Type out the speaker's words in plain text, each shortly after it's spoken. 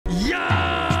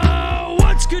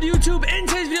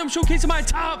I'm showcasing my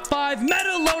top 5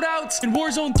 meta loadouts in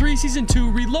Warzone 3 Season 2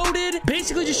 Reloaded.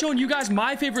 Basically just showing you guys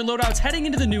my favorite loadouts heading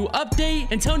into the new update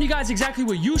and telling you guys exactly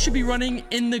what you should be running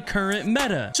in the current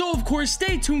meta. So of course,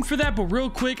 stay tuned for that, but real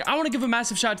quick, I want to give a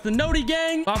massive shout out to the Noti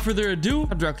gang. Without further ado,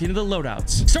 I'm directly into the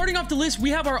loadouts. Starting off the list, we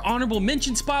have our honorable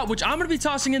mention spot, which I'm going to be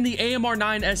tossing in the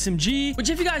AMR9 SMG, which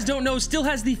if you guys don't know, still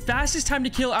has the fastest time to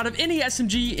kill out of any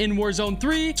SMG in Warzone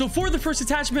 3. So for the first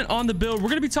attachment on the build, we're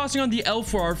going to be tossing on the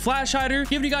L4R flash hider,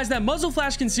 giving you guys that muzzle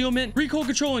flash concealment, recoil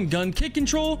control, and gun kick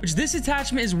control, which this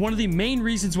attachment is one of the main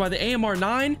reasons why the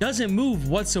AMR9 doesn't move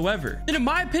whatsoever. And in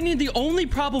my opinion, the only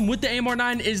problem with the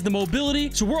AMR9 is the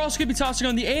mobility. So we're also going to be tossing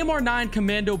on the AMR9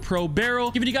 Commando Pro barrel,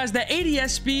 giving you guys that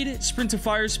ADS speed, sprint to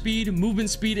fire speed, movement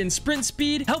speed, and sprint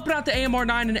speed, helping out the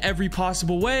AMR9 in every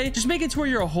possible way, just make it to where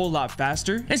you're a whole lot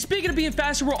faster. And speaking of being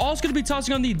faster, we're also going to be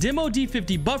tossing on the Demo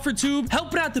D50 buffer tube,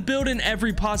 helping out the build in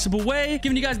every possible way,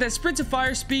 giving you guys that sprint to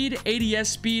fire speed,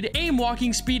 ADS speed, aim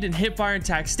walking speed, and hip fire and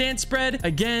tac stance spread.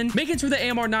 Again, making sure the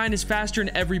AMR9 is faster in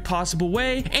every possible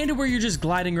way and to where you're just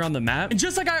gliding around the map. And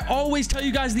just like I always tell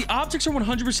you guys, the optics are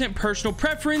 100% personal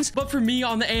preference, but for me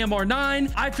on the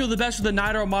AMR9, I feel the best with the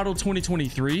Night Owl model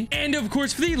 2023. And of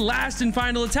course, for the last and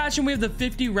final attachment, we have the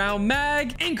 50 round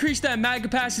mag. Increase that mag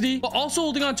capacity, but also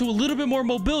holding on to a little bit more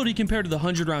mobility compared to the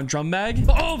 100 round drum mag.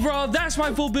 But overall, that's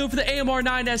my full build for the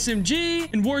AMR9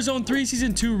 SMG in Warzone 3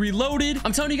 Season 2 Reloaded.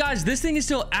 I'm telling you guys, this thing is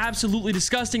still absolutely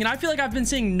disgusting, and I feel like I've been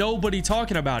seeing nobody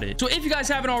talking about it. So if you guys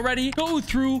haven't already, go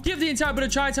through, give the entire bit a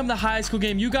try, tell me the highest skill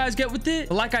game you guys get with it.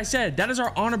 But like I said, that is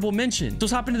our honorable mention. So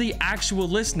let's hop into the actual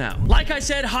list now. Like I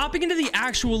said, hopping into the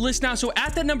actual list now. So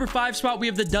at that number 5 spot, we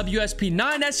have the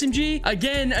WSP9 SMG.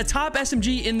 Again, a top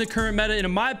SMG in the current meta, and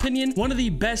in my opinion, one of the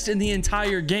best in the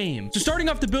entire game. So starting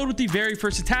off the build with the very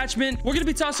first attachment, we're going to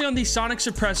be tossing on the Sonic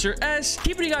Suppressor S,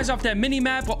 keeping you guys off that mini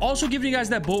map, but also giving you guys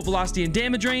that bolt velocity and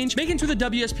damage range, making sure the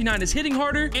WSP9 is hitting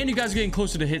harder and you guys are getting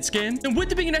closer to hit scan. And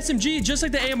with it being an SMG, just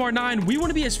like the AMR9, we want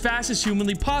to be as fast as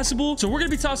humanly possible. So we're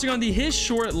going to be tossing on the his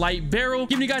short light barrel,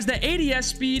 giving you guys that ADS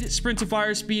speed, sprint to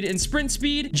fire speed, and sprint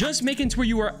speed, just making to where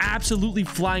you are absolutely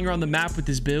flying around the map with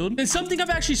this build. And something I've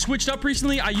actually switched up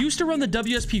recently, I used to run the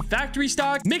WSP factory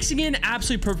stock, mixing in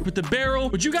absolutely perfect with the barrel,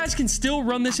 but you guys can still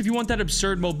run this if you want that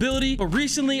absurd mobility. But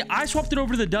recently, I swapped it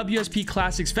over to the WSP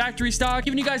Classics factory stock,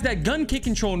 giving you guys that gun kick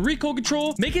control and recoil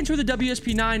control, making sure the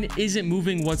WSP9 isn't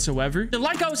moving whatsoever. And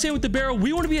like I was saying with the barrel,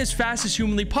 we want to be as fast as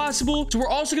humanly possible. So we're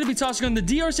also going to be tossing on the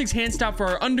DR6 hand stop for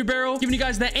our underbarrel, giving you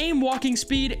guys the aim walking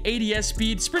speed, ADS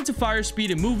speed, sprint to fire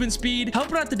speed, and movement speed,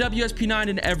 helping out the WSP9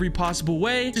 in every possible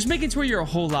way, just making it to where you're a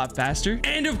whole lot faster.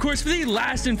 And of course, for the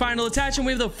last and final attachment,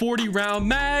 we have the 40 round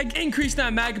mag. Increase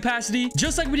that mag capacity.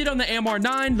 Just like we did on the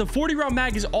AMR9, the 40 round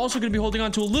mag is also going to be holding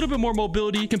on to a little bit more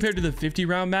mobility compared to the 50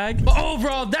 round mag. But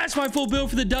overall, that's my full build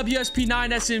for the WSP9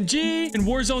 SMG in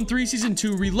Warzone 3 Season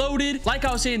 2 Reloaded. Like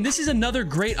I was saying, this is another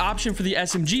great option for the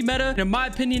SMG meta, and in my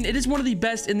opinion, it is one of the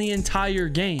best in the entire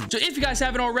game. So if you guys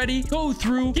haven't already, go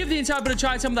through, give the entire bit a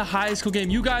try, some of the highest skill game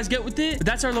you guys get with it. But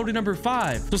that's our loading number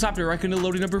 5. So let's hop directly into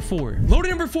loading number 4. Loading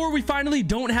number 4, we finally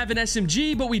don't have an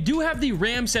SMG, but we do have the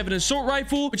Ram 7 assault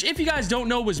rifle, which if you guys don't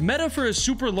know, was meta for a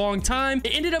super long time.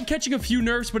 It ended up catching a few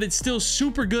nerfs, but it's still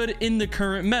super good in the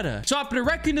current meta. So hopping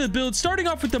directly into the build, starting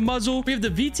off with the muzzle, we have the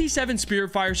VT7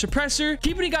 Spirit Fire Suppressor,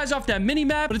 keeping you guys off that mini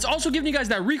map, but it's also giving you guys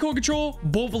that recoil control,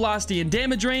 bolt velocity, and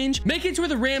damage range, making it to where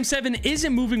the Ram 7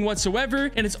 isn't moving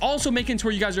whatsoever, and it's also making it to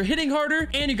where you guys are hitting harder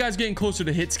and you guys getting closer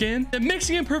to hit scan. Then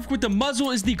mixing in perfect with the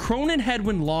muzzle is the Cronin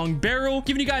Headwind Long Barrel,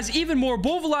 giving you guys even more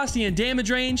bolt velocity and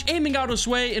damage range, aiming auto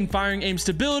sway, and firing aim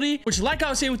stability, which like I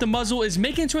was saying with the muzzle is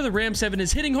making it to where the Ram 7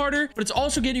 is hitting harder, but it's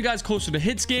also getting you guys closer to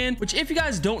hit scan, which if you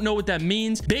guys don't know what that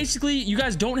means, basically you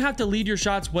guys don't have to lead your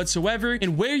shots whatsoever,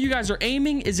 and where you guys are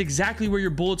aiming is exactly where your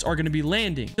bullets are going to be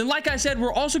landing. Then like I said,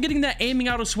 we're also getting that aiming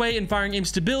auto sway and firing aim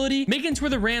stability, making it to where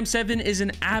the Ram 7 is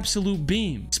an absolute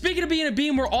beam. Speaking of being a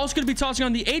beam, we're also going to be tossing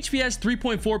on the HVS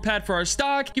 3.4 pad for our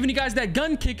stock, giving you guys that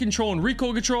gun kick control and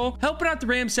recoil control, helping out the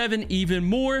Ram 7 even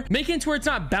more, making it to where it's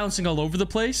not bouncing all over the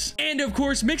place. And of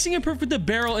course, mixing in perfect with the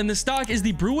barrel in the stock is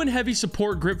the Bruin Heavy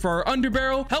Support Grip for our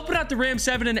underbarrel, helping out the Ram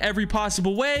 7 in every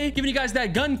possible way, giving you guys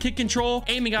that gun kick control,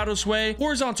 aiming auto sway,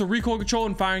 horizontal recoil control,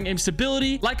 and firing aim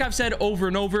stability, like I've said over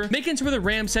and over, making it to where the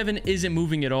Ram 7 isn't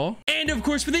moving at all. And And of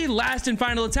course, for the last and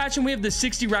final attachment, we have the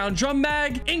 60 round drum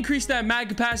mag. Increase that mag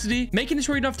capacity, making it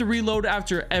sure you don't have to reload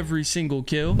after every single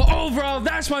kill. But overall,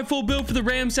 that's my full build for the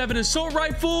Ram 7 assault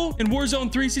rifle in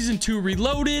Warzone 3 Season 2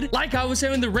 Reloaded. Like I was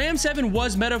saying, the Ram 7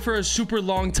 was meta for a super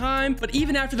long time, but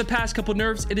even after the past couple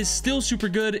nerfs, it is still super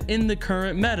good in the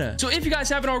current meta. So if you guys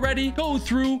haven't already, go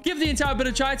through, give the entire bit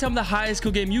a try, tell me the highest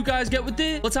kill game you guys get with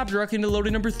it. Let's hop directly into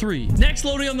loading number 3. Next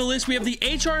loading on the list, we have the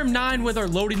HRM9 with our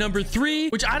loading number 3,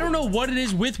 which I don't know what it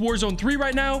is with Warzone 3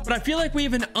 right now, but I feel like we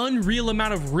have an unreal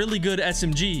amount of really good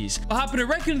SMGs. I'll hop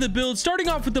directly into the build, starting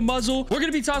off with the muzzle. We're going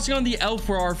to be tossing on the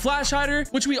L4R flash hider,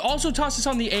 which we also toss this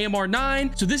on the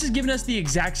AMR9. So this is giving us the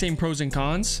exact same pros and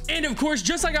cons. And of course,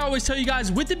 just like I always tell you guys,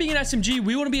 with it being an SMG,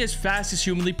 we want to be as fast as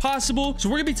humanly possible. So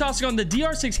we're going to be tossing on the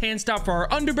DR6 hand stop for our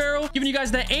underbarrel, giving you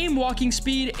guys the aim walking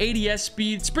speed, ADS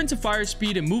speed, sprint to fire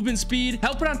speed, and movement speed,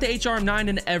 helping out the HRM9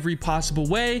 in every possible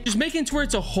way, just making it to where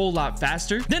it's a whole lot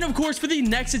faster. Then of course, for the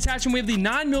next attachment, we have the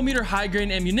 9mm high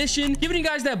grain ammunition, giving you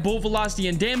guys that bullet velocity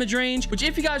and damage range, which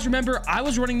if you guys remember, I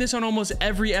was running this on almost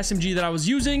every SMG that I was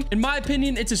using. In my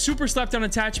opinion, it's a super slept on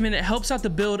attachment. It helps out the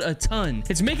build a ton.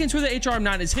 It's making sure the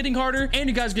HRM9 is hitting harder and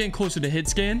you guys are getting closer to hit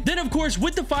scan. Then of course,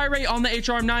 with the fire rate on the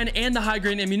HRM9 and the high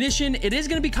grain ammunition, it is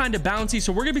going to be kind of bouncy.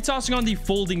 So we're going to be tossing on the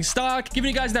folding stock, giving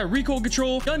you guys that recoil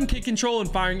control, gun kick control, and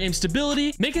firing aim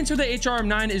stability, making sure the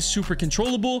HRM9 is super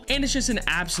controllable and it's just an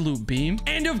absolute beam.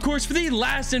 And of course, for the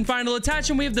last and final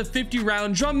attachment, we have the 50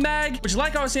 round drum mag, which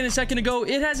like I was saying a second ago,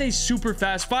 it has a super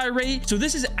fast fire rate. So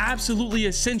this is absolutely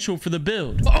essential for the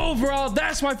build. But overall,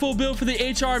 that's my full build for the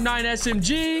HRM9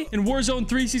 SMG in Warzone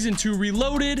 3 Season 2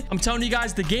 Reloaded. I'm telling you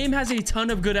guys, the game has a ton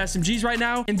of good SMGs right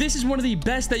now, and this is one of the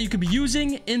best that you could be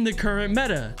using in the current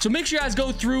meta. So make sure you guys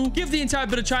go through, give the entire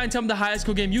bit a try, and tell me the highest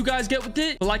kill game you guys get with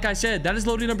it. But like I said, that is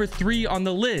loading number 3 on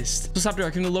the list. So let's hop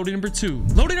directly into loading number 2.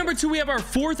 Loading number 2, we have our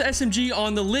 4th SMG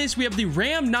on the list. We have the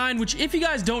Ram 9, which if you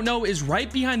guys don't know, is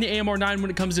right behind the AMR9 when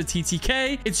it comes to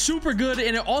Tctekk. It's super good,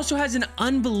 and it also has an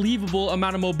unbelievable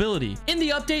amount of mobility. In the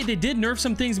update, they did nerf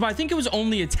some things, but I think it was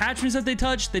only attachments that they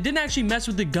touched. They didn't actually mess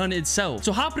with the gun itself.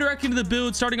 So hopping directly into the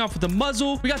build, starting off with the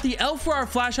muzzle. We got the L4R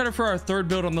flash hider for our 3rd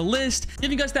build on the list,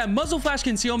 giving us that muzzle flash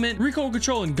concealment, recoil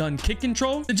control, and gun kick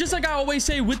control. And just like I always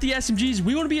say with the SMGs,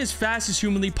 we want to be as fast as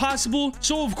humanly possible.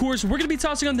 So of course, we're going to be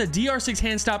tossing on the DR6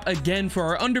 hand stop again for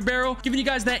our underbarrel, giving you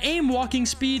guys that aim walking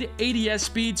speed, ADS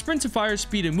speed, sprint to fire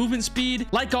speed, and movement speed.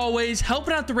 Like always,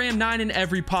 helping out the Ram 9 in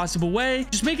every possible way,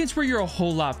 just making sure you're a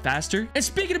whole lot faster. And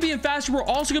speaking of being faster, we're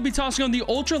also going to be tossing on the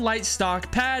ultra light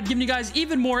stock pad, giving you guys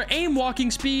even more aim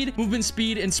walking speed, movement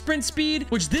speed, and sprint speed,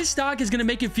 which this stock is going to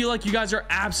make it feel like you guys are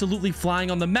absolutely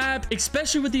flying on the map,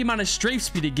 especially with the amount of strafe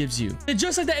speed it gives you. And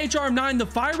just like the HRM9, the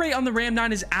fire rate on the Ram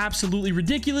 9 is absolutely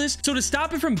ridiculous. So to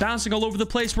stop it from bouncing all over the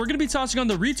place, we're going to be tossing on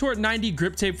the Retort 90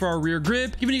 grip tape for our rear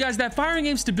grip, giving you guys that firing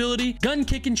aim stability, gun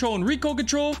kick control, and recoil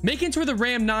control, making sure the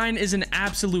Ram 9 is an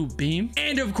absolute beam.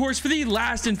 And of course, for the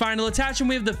last and final attachment,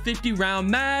 we have the 50 round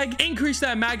mag. Increase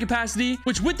that mag capacity,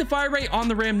 which with the fire rate on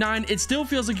the Ram 9, it still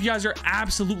feels like you guys are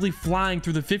absolutely flying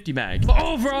through the 50 mag. But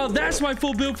overall, that's my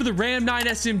full build for the Ram 9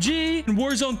 SMG in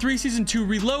Warzone 3 Season 2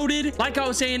 Reloaded. Like I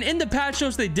was saying, in the patch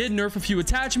notes, they did nerf a few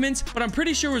attachments, but I'm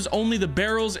pretty sure it was only the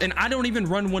barrels, and I don't even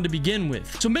run one to begin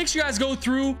with. So make sure you guys go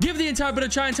through, give the entire bit a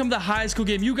try, and tell me the highest kill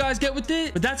game you guys get with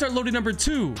it. But that's our loading number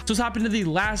 2. So let's hop into the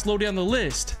last loading on the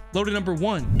list. Loaded number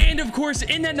 1. And of course,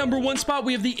 in that number 1 spot,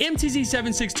 we have the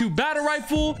MTZ762 battle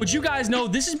rifle, which you guys know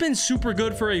this has been super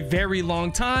good for a very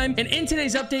long time. And in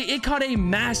today's update, it caught a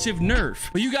massive nerf.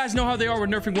 But you guys know how they are with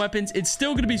nerfing weapons. It's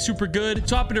still going to be super good.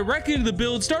 So hopping directly into the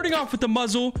build, starting off with the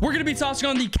muzzle, we're going to be tossing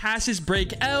on the Casus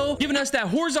Break L, giving us that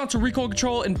horizontal recoil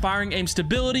control and firing aim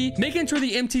stability, making sure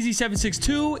the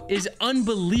MTZ762 is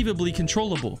unbelievably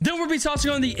controllable. Then we'll be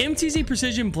tossing on the MTZ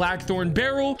Precision Blackthorn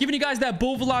barrel, giving you guys that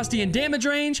bullet velocity and damage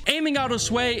range, aiming auto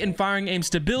sway, and firing aim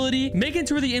stability, making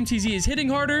sure the MTZ is hitting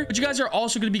harder, but you guys are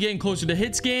also going to be getting closer to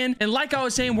hit scan. And like I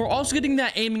was saying, we're also getting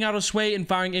that aiming auto sway and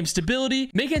firing aim stability,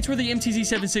 making sure the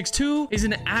MTZ762 is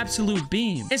an absolute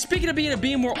beam. And speaking of being a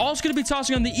beam, we're also going to be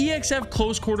tossing on the EXF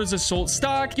Close Quarters Assault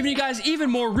stock, giving you guys even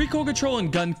more recoil control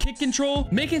and gun kick control,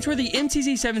 making sure the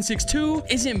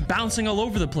MTZ762 isn't bouncing all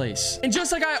over the place. And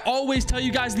just like I always tell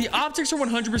you guys, the optics are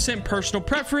 100% personal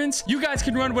preference. You guys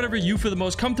can run whatever you feel the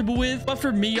most comfortable with, but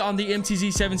for me, me on the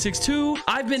MTZ762,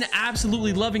 I've been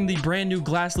absolutely loving the brand new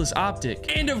glassless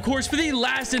optic. And of course, for the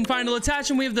last and final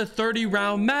attachment, we have the 30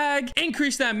 round mag.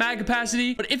 Increase that mag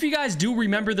capacity. But if you guys do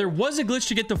remember, there was a glitch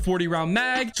to get the 40 round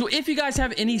mag. So if you guys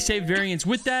have any saved variants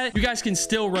with that, you guys can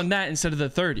still run that instead of the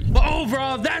 30. But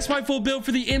overall, that's my full build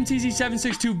for the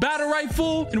MTZ762 battle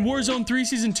rifle in Warzone 3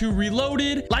 Season 2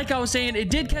 Reloaded. Like I was saying, it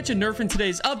did catch a nerf in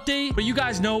today's update, but you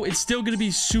guys know it's still going to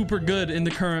be super good in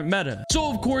the current meta. So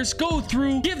of course, go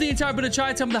through, give the entire bit a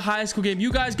try, tell me the highest skill game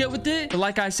you guys get with it. But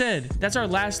like I said, that's our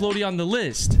last loadie on the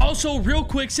list. Also, real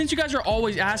quick, since you guys are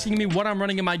always asking me what I'm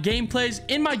running in my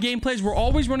gameplays, we're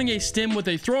always running a stim with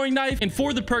a throwing knife. And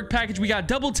for the perk package, we got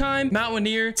double time,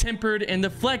 Mountaineer, tempered, and the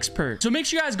flex perk. So make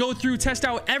sure you guys go through, test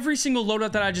out every single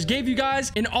loadout that I just gave you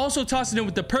guys, and also toss it in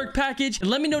with the perk package. And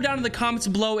let me know down in the comments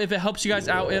below if it helps you guys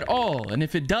out at all. And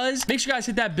if it does, make sure you guys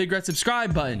hit that big red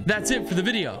subscribe button. That's it for the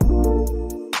video.